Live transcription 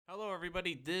Hello,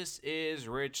 everybody. This is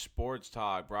Rich Sports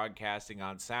Talk, broadcasting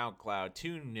on SoundCloud,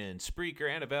 TuneIn,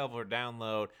 Spreaker, and available for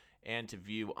download and to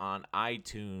view on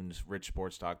iTunes. Rich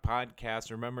Sports Talk podcast.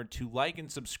 Remember to like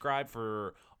and subscribe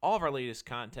for all of our latest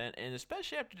content, and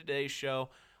especially after today's show,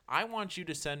 I want you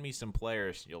to send me some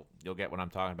players. You'll get what I'm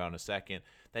talking about in a second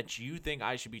that you think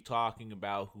I should be talking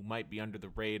about who might be under the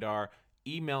radar.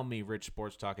 Email me,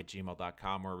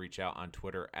 richsportstalk@gmail.com, or reach out on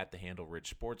Twitter at the handle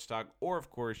richsportstalk, or of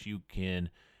course you can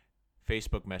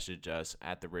Facebook message us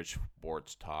at the Rich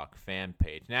Sports Talk fan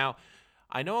page. Now,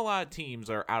 I know a lot of teams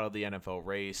are out of the NFL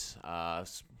race.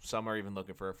 Some are even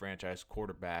looking for a franchise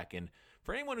quarterback. And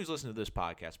for anyone who's listened to this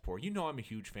podcast before, you know I'm a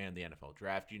huge fan of the NFL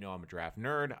draft. You know I'm a draft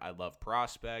nerd. I love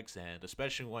prospects. And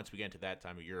especially once we get into that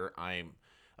time of year, I'm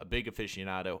a big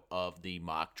aficionado of the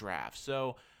mock draft.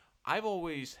 So I've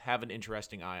always have an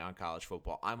interesting eye on college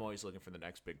football. I'm always looking for the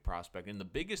next big prospect. And the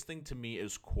biggest thing to me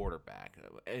is quarterback.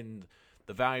 And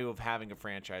the value of having a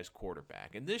franchise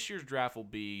quarterback. And this year's draft will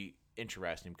be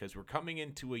interesting because we're coming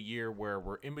into a year where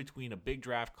we're in between a big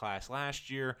draft class last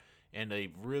year and a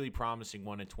really promising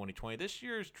one in 2020. This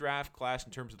year's draft class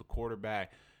in terms of the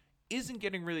quarterback isn't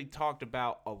getting really talked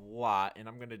about a lot, and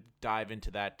I'm going to dive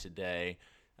into that today.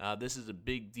 This is a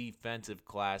big defensive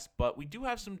class, but we do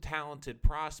have some talented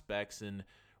prospects, and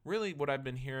really what I've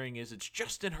been hearing is it's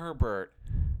Justin Herbert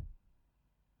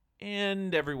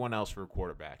and everyone else for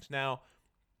quarterbacks. Now,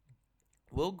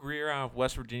 Will Grier out of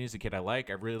West Virginia is a kid I like.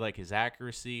 I really like his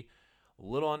accuracy. A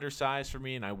little undersized for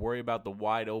me, and I worry about the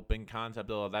wide open concept,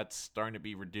 although that's starting to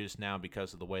be reduced now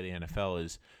because of the way the NFL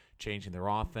is changing their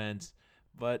offense.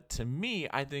 But to me,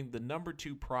 I think the number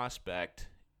 2 prospect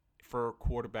for a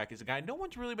quarterback is a guy no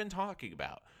one's really been talking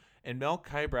about. And Mel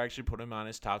Kiper actually put him on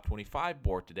his top 25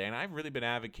 board today, and I've really been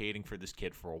advocating for this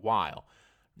kid for a while.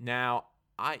 Now,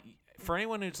 for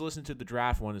anyone who's listened to the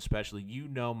draft one especially, you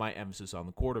know my emphasis on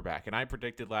the quarterback. And I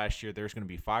predicted last year there's going to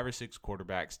be 5 or 6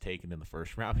 quarterbacks taken in the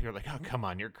first round. You're like, oh, come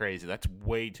on, you're crazy. That's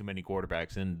way too many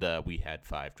quarterbacks. And we had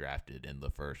 5 drafted in the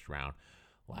first round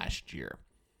last year.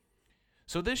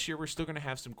 So this year we're still going to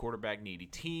have some quarterback-needy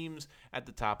teams at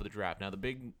the top of the draft. Now, the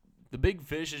big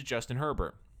fish is Justin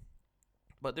Herbert.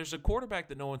 But there's a quarterback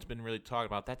that no one's been really talking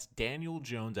about. That's Daniel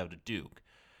Jones out of Duke.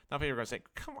 Now people are going to say,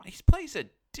 come on, he plays at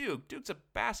Duke. Duke's a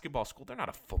basketball school. They're not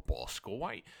a football school.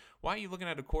 Why are you looking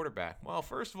at a quarterback? Well,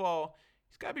 first of all,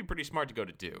 he's got to be pretty smart to go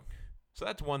to Duke. So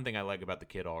that's one thing I like about the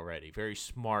kid already. Very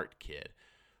smart kid.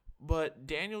 But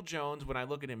Daniel Jones, when I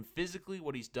look at him physically,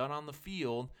 what he's done on the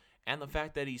field, and the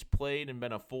fact that he's played and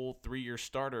been a full 3-year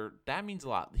starter, that means a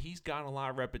lot. He's gotten a lot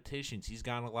of repetitions. He's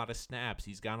gotten a lot of snaps.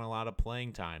 He's gotten a lot of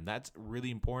playing time. That's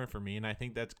really important for me, and I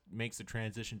think that makes the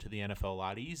transition to the NFL a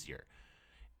lot easier.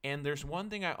 And there's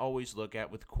one thing I always look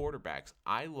at with quarterbacks.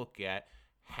 I look at,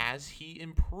 has he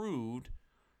improved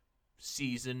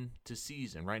season to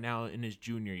season? Right now in his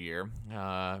junior year,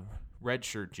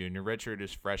 redshirt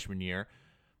his freshman year.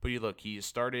 But you look, he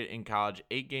started in college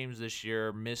 8 games this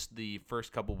year, missed the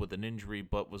first couple with an injury,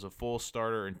 but was a full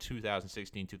starter in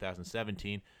 2016,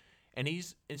 2017. And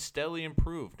he's steadily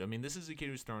improved. I mean, this is a kid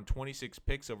who's thrown 26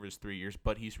 picks over his 3 years,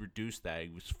 but he's reduced that. He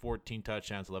was 14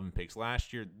 touchdowns, 11 picks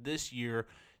last year. This year,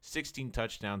 16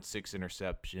 touchdowns, 6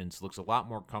 interceptions. Looks a lot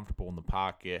more comfortable in the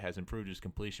pocket. Has improved his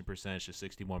completion percentage to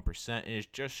 61%, and is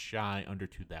just shy under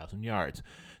 2,000 yards.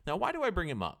 Now, why do I bring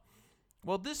him up?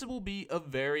 Well, this will be a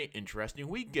very interesting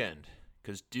weekend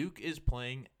because Duke is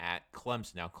playing at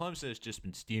Clemson. Now, Clemson has just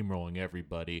been steamrolling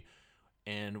everybody.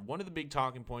 And one of the big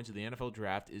talking points of the NFL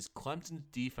draft is Clemson's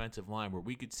defensive line, where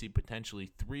we could see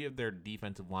potentially 3 of their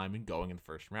defensive linemen going in the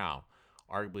first round.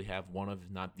 Arguably have one of,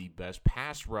 if not the best,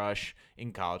 pass rush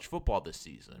in college football this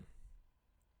season.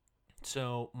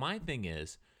 So my thing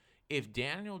is, if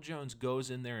Daniel Jones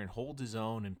goes in there and holds his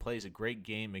own and plays a great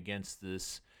game against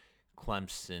this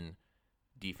Clemson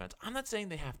defense, I'm not saying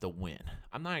they have to win.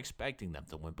 I'm not expecting them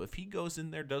to win. But if he goes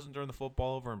in there, doesn't turn the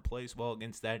football over, and plays well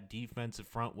against that defensive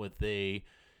front with a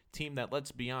team that,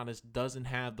 let's be honest, doesn't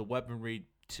have the weaponry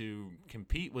to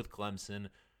compete with Clemson,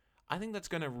 I think that's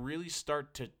going to really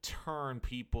start to turn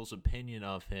people's opinion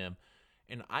of him.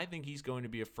 And I think he's going to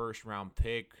be a first-round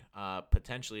pick,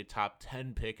 potentially a top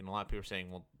 10 pick. And a lot of people are saying,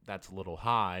 well, that's a little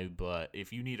high. But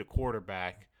if you need a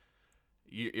quarterback,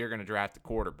 you're going to draft a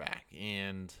quarterback.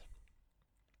 And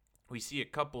we see a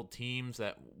couple teams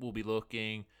that will be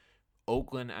looking.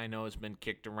 Oakland, I know, has been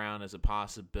kicked around as a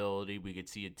possibility. We could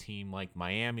see a team like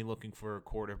Miami looking for a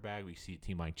quarterback. We see a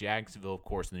team like Jacksonville, of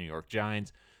course, the New York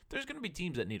Giants. There's going to be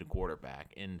teams that need a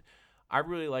quarterback. And I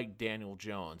really like Daniel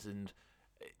Jones. And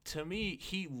to me,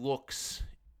 he looks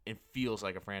it feels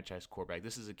like a franchise quarterback.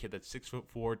 This is a kid that's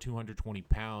 6'4", 220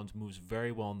 pounds, moves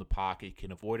very well in the pocket,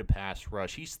 can avoid a pass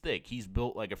rush. He's thick. He's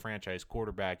built like a franchise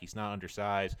quarterback. He's not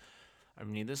undersized. I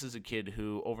mean, this is a kid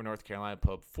who, over North Carolina,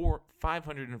 put up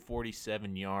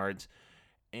 547 yards.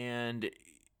 And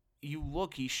you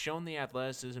look, he's shown the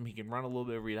athleticism. He can run a little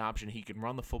bit of read option. He can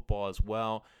run the football as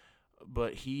well.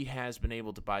 But he has been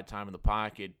able to buy time in the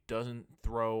pocket, doesn't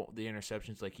throw the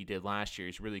interceptions like he did last year.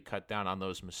 He's really cut down on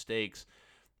those mistakes.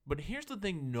 But here's the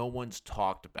thing no one's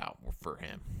talked about for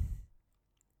him.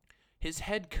 His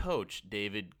head coach,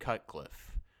 David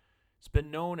Cutcliffe, has been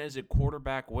known as a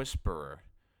quarterback whisperer.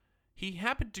 He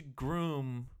happened to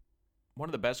groom one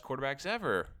of the best quarterbacks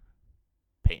ever,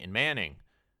 Peyton Manning.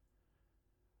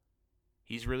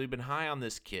 He's really been high on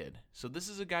this kid. So this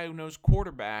is a guy who knows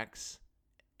quarterbacks,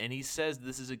 and he says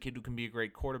this is a kid who can be a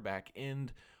great quarterback.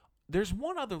 And there's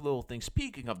one other little thing.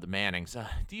 Speaking of the Mannings,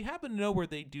 do you happen to know where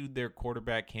they do their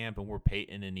quarterback camp and where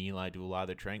Peyton and Eli do a lot of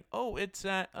their training? Oh, it's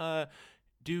at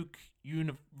Duke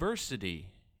University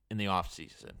in the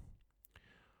offseason.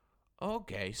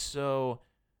 Okay, so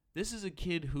this is a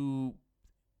kid who,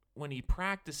 when he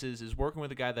practices, is working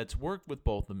with a guy that's worked with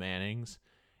both the Mannings,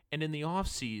 and in the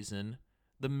offseason,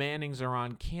 the Mannings are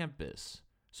on campus.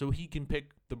 So he can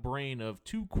pick the brain of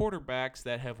two quarterbacks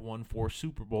that have won 4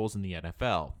 Super Bowls in the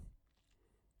NFL.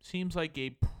 Seems like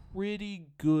a pretty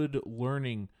good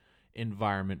learning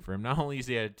environment for him. Not only is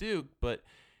he at Duke, but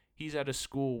he's at a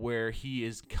school where he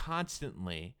is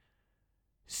constantly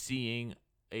seeing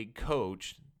a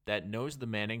coach that knows the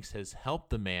Mannings, has helped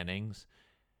the Mannings,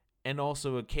 and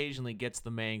also occasionally gets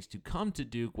the Mannings to come to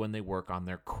Duke when they work on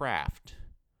their craft.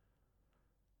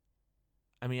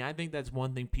 I mean, I think that's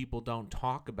one thing people don't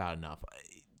talk about enough.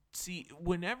 See,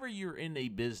 whenever you're in a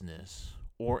business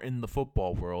or in the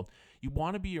football world, you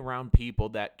want to be around people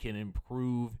that can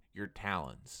improve your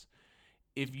talents.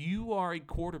 If you are a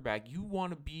quarterback, you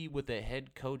want to be with a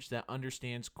head coach that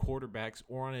understands quarterbacks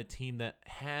or on a team that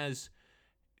has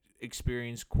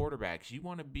experienced quarterbacks. You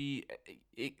want to be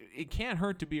it can't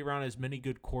hurt to be around as many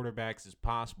good quarterbacks as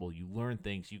possible. You learn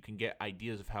things. You can get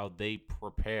ideas of how they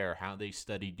prepare, how they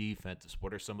study defenses,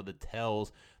 what are some of the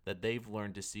tells that they've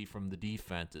learned to see from the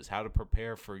defenses, how to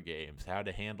prepare for games, how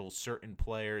to handle certain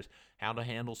players, how to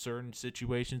handle certain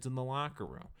situations in the locker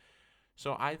room.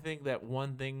 So I think that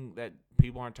one thing that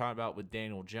people aren't talking about with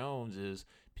Daniel Jones is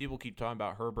people keep talking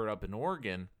about Herbert up in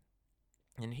Oregon,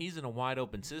 and he's in a wide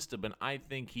open system, and I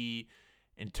think he,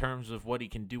 in terms of what he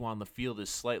can do on the field, is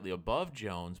slightly above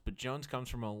Jones, but Jones comes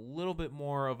from a little bit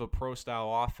more of a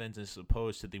pro-style offense as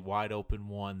opposed to the wide open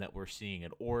one that we're seeing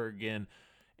at Oregon.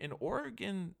 In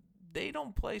Oregon, they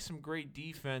don't play some great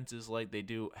defenses like they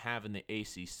do have in the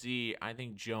ACC. I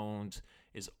think Jones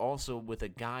is also with a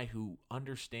guy who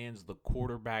understands the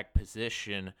quarterback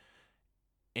position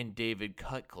in David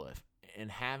Cutcliffe, and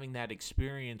having that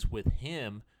experience with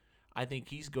him, I think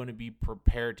he's going to be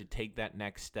prepared to take that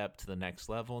next step to the next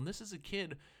level. And this is a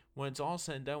kid, when it's all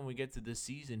said and done, when we get to this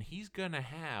season, he's going to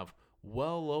have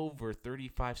well over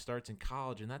 35 starts in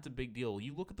college, and that's a big deal.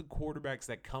 You look at the quarterbacks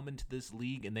that come into this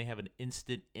league and they have an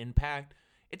instant impact.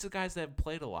 It's the guys that have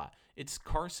played a lot. It's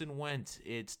Carson Wentz.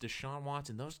 It's Deshaun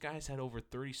Watson. Those guys had over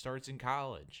 30 starts in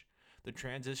college. The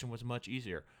transition was much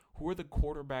easier. Who are the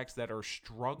quarterbacks that are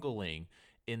struggling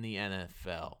in the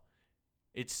NFL?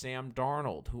 It's Sam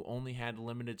Darnold, who only had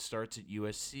limited starts at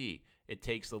USC. It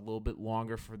takes a little bit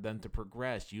longer for them to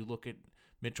progress. You look at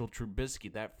Mitchell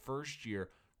Trubisky, that first year,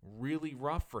 really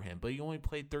rough for him, but he only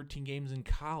played 13 games in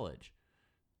college.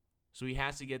 So he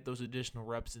has to get those additional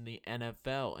reps in the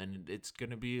NFL, and it's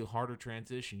going to be a harder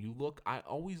transition. I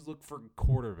always look for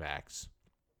quarterbacks.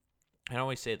 I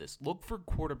always say this, look for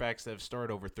quarterbacks that have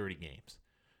started over 30 games,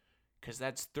 because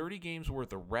that's 30 games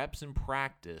worth of reps in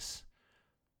practice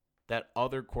that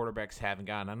other quarterbacks haven't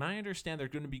gotten. And I understand there are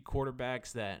going to be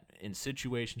quarterbacks that in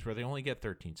situations where they only get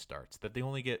 13 starts, that they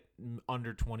only get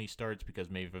under 20 starts because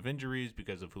maybe of injuries,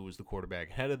 because of who was the quarterback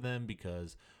ahead of them,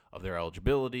 because of their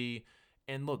eligibility.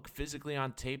 And look, physically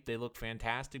on tape, they look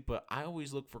fantastic, but I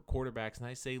always look for quarterbacks, and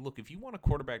I say, look, if you want a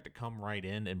quarterback to come right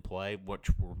in and play, which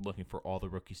we're looking for all the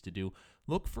rookies to do,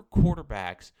 look for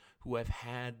quarterbacks who have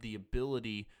had the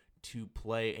ability to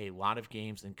play a lot of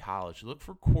games in college. Look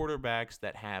for quarterbacks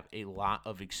that have a lot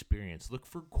of experience. Look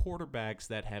for quarterbacks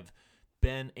that have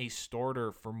been a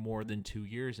starter for more than 2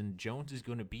 years, and Jones is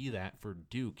going to be that for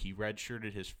Duke. He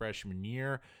redshirted his freshman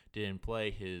year, didn't play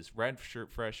his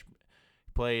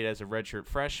played as a redshirt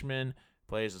freshman,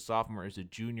 played as a sophomore, as a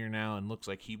junior now, and looks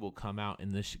like he will come out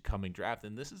in this coming draft.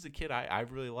 And this is a kid I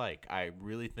really like. I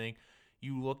really think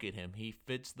You look at him. He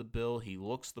fits the bill. He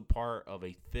looks the part of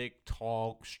a thick,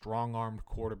 tall, strong-armed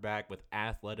quarterback with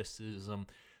athleticism.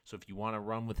 So if you want to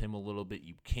run with him a little bit,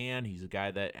 you can. He's a guy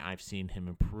that I've seen him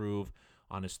improve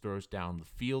on his throws down the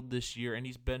field this year, and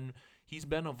he's been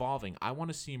evolving. I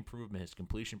want to see improvement. His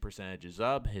completion percentage is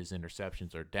up. His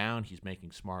interceptions are down. He's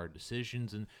making smarter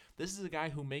decisions, and this is a guy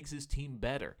who makes his team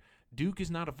better. Duke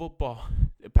is not a football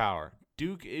power.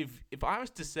 Duke, if I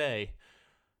was to say,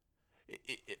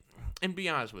 and be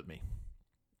honest with me,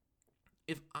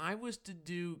 if I was to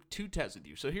do 2 tests with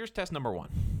you, so here's test number 1.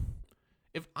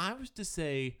 If I was to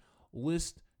say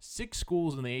list 6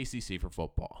 schools in the ACC for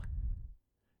football,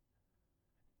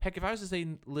 heck, if I was to say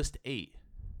list 8,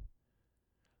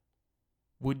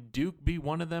 would Duke be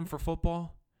one of them for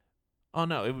football? Oh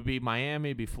no, it would be Miami,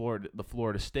 it'd be Florida, the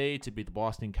Florida States, it'd be the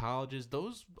Boston Colleges.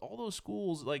 All those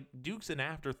schools, like Duke's an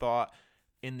afterthought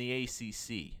in the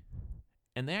ACC.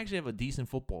 And they actually have a decent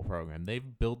football program. They've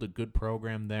built a good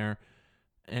program there.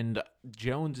 And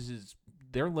Jones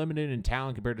they're limited in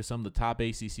talent compared to some of the top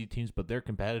ACC teams, but they're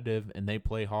competitive and they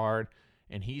play hard,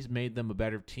 and he's made them a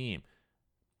better team.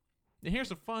 And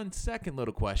here's a fun second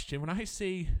little question. When I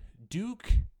say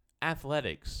Duke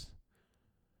athletics,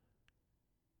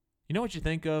 you know what you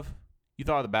think of? You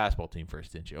thought of the basketball team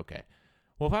first, didn't you? Okay.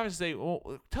 Well, if I was to say,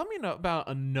 well, tell me about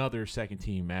another second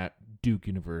team at Duke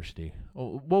University,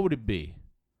 what would it be?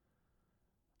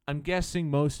 I'm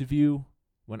guessing most of you,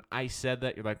 when I said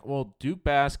that, you're like, well, Duke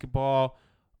basketball,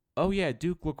 oh yeah,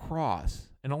 Duke lacrosse.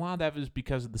 And a lot of that was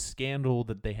because of the scandal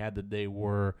that they had that they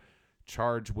were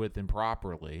charged with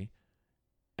improperly,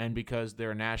 and because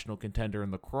they're a national contender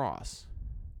in lacrosse.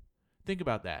 Think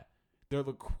about that. Their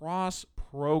lacrosse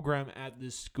program at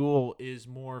this school is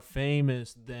more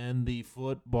famous than the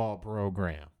football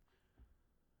program.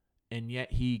 And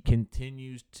yet he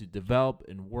continues to develop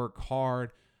and work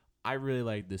hard. I really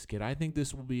like this kid. I think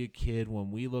this will be a kid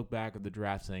when we look back at the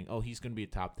draft saying, oh, he's going to be a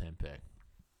top 10 pick.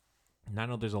 And I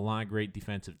know there's a lot of great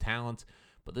defensive talents,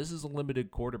 but this is a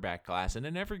limited quarterback class. And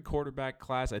in every quarterback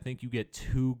class, I think you get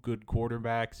 2 good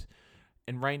quarterbacks.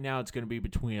 And right now it's going to be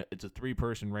it's a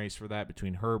 3-person race for that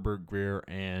between Herbert, Greer,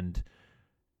 and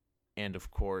of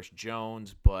course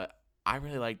Jones. But I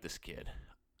really like this kid.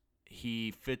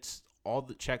 He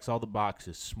checks all the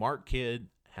boxes. Smart kid,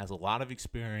 has a lot of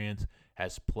experience,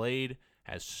 has played,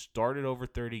 has started over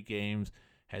 30 games,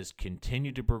 has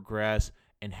continued to progress,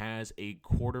 and has a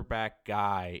quarterback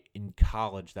guy in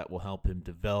college that will help him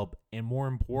develop. And more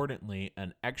importantly,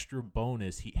 an extra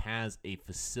bonus, he has a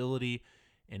facility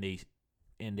and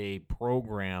a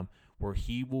program where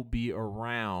he will be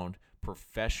around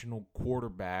professional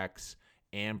quarterbacks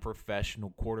and professional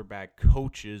quarterback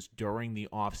coaches during the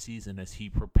offseason as he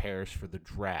prepares for the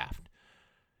draft.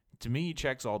 To me, he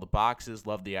checks all the boxes,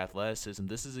 love the athleticism.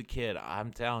 This is a kid,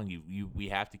 I'm telling you, we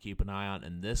have to keep an eye on.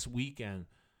 And this weekend,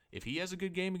 if he has a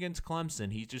good game against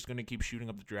Clemson, he's just going to keep shooting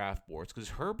up the draft boards, because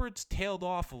Herbert's tailed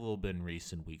off a little bit in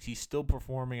recent weeks. He's still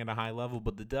performing at a high level,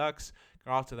 but the Ducks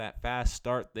got off to that fast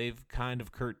start. They've kind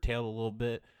of curtailed a little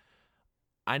bit.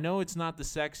 I know it's not the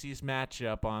sexiest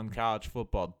matchup on college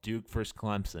football, Duke versus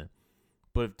Clemson.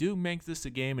 But if Duke makes this a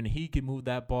game and he can move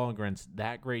that ball against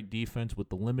that great defense with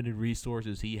the limited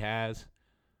resources he has,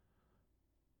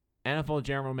 NFL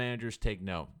general managers take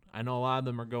note. I know a lot of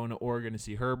them are going to Oregon to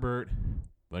see Herbert,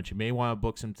 but you may want to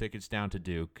book some tickets down to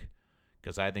Duke,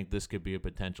 because I think this could be a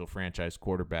potential franchise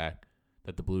quarterback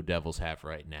that the Blue Devils have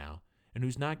right now, and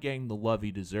who's not getting the love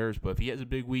he deserves. But if he has a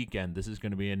big weekend, this is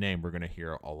going to be a name we're going to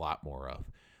hear a lot more of.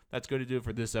 That's going to do it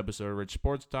for this episode of Rich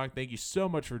Sports Talk. Thank you so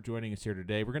much for joining us here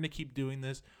today. We're going to keep doing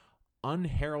this.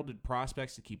 Unheralded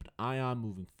prospects to keep an eye on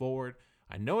moving forward.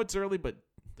 I know it's early, but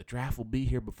the draft will be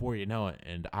here before you know it,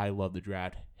 and I love the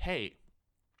draft. Hey,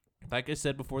 like I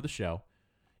said before the show,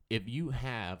 if you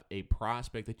have a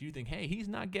prospect that you think, hey, he's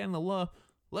not getting the love,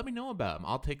 let me know about him.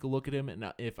 I'll take a look at him,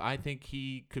 and if I think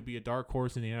he could be a dark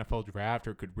horse in the NFL draft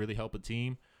or could really help a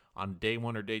team on day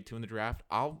 1 or day 2 in the draft,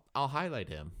 I'll highlight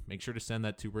him. Make sure to send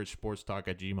that to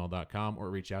richsportstalk@gmail.com or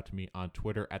reach out to me on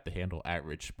Twitter at the handle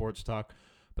 @richsportstalk.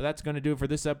 But that's going to do it for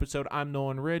this episode. I'm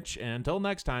Nolan Rich, and until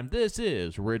next time, this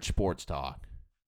is Rich Sports Talk.